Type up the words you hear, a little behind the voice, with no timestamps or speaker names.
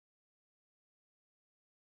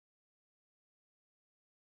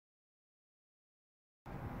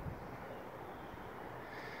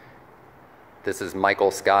This is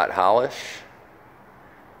Michael Scott Hollash.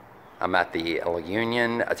 I'm at the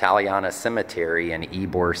Union Italiana Cemetery in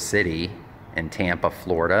Ybor City in Tampa,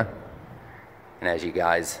 Florida. And as you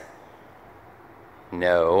guys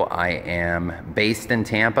know, I am based in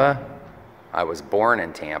Tampa. I was born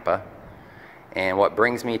in Tampa. And what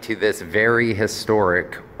brings me to this very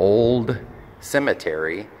historic old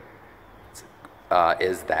cemetery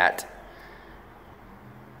is that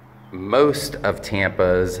most of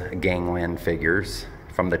Tampa's gangland figures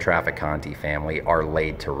from the Trafficante family are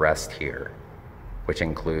laid to rest here, which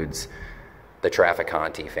includes the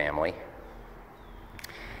Trafficante family.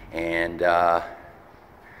 And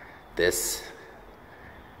this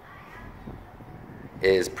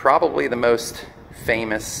is probably the most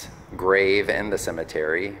famous grave in the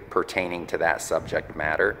cemetery pertaining to that subject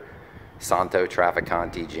matter, Santo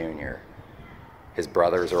Trafficante Jr. His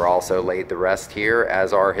brothers are also laid to rest here,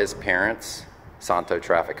 as are his parents, Santo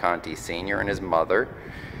Trafficante Sr. and his mother,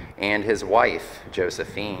 and his wife,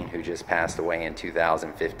 Josephine, who just passed away in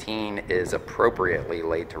 2015, is appropriately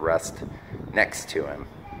laid to rest next to him.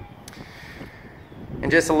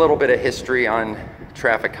 And just a little bit of history on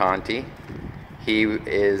Trafficante. He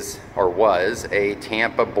is, or was, a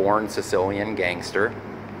Tampa-born Sicilian gangster.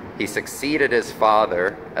 He succeeded his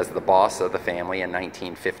father as the boss of the family in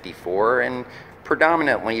 1954 and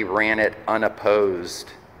predominantly ran it unopposed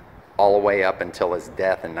all the way up until his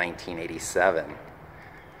death in 1987.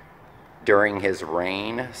 During his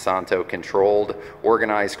reign, Santo controlled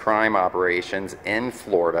organized crime operations in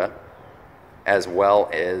Florida as well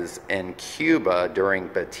as in Cuba during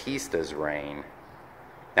Batista's reign.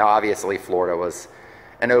 Now, obviously, Florida was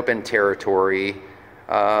an open territory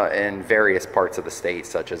in various parts of the state,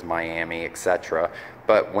 such as Miami, etc.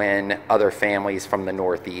 But when other families from the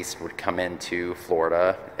Northeast would come into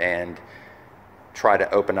Florida and try to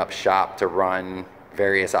open up shop to run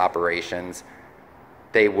various operations,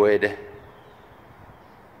 they would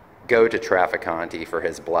go to Trafficante for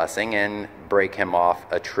his blessing and break him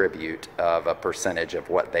off a tribute of a percentage of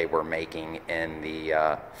what they were making in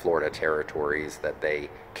the Florida territories that they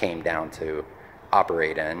came down to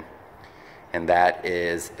operate in. And that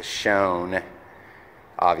is shown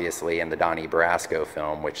obviously in the Donnie Brasco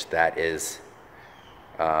film, which that is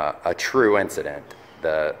a true incident.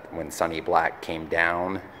 When Sonny Black came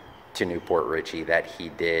down to Newport Richey, that he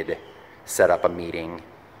did set up a meeting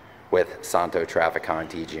with Santo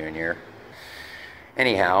Trafficante Jr.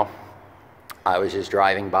 Anyhow, I was just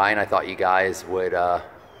driving by and I thought you guys would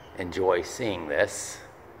enjoy seeing this.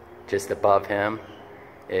 Just above him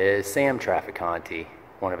is Sam Trafficante,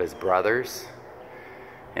 one of his brothers.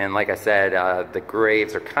 And like I said, the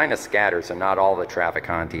graves are kind of scattered, so not all the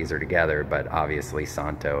Trafficantes are together, but obviously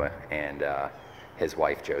Santo and his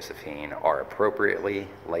wife Josephine are appropriately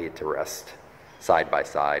laid to rest side by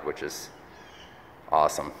side, which is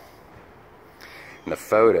awesome. And the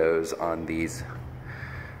photos on these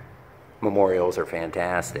memorials are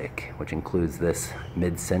fantastic, which includes this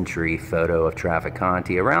mid-century photo of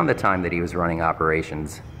Trafficante around the time that he was running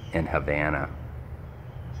operations in Havana,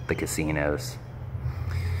 the casinos.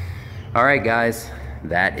 All right, guys,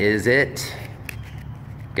 that is it.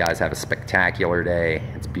 Guys, have a spectacular day.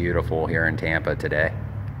 It's beautiful here in Tampa today.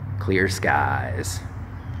 Clear skies,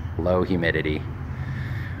 low humidity.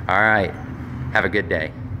 All right, have a good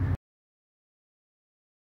day.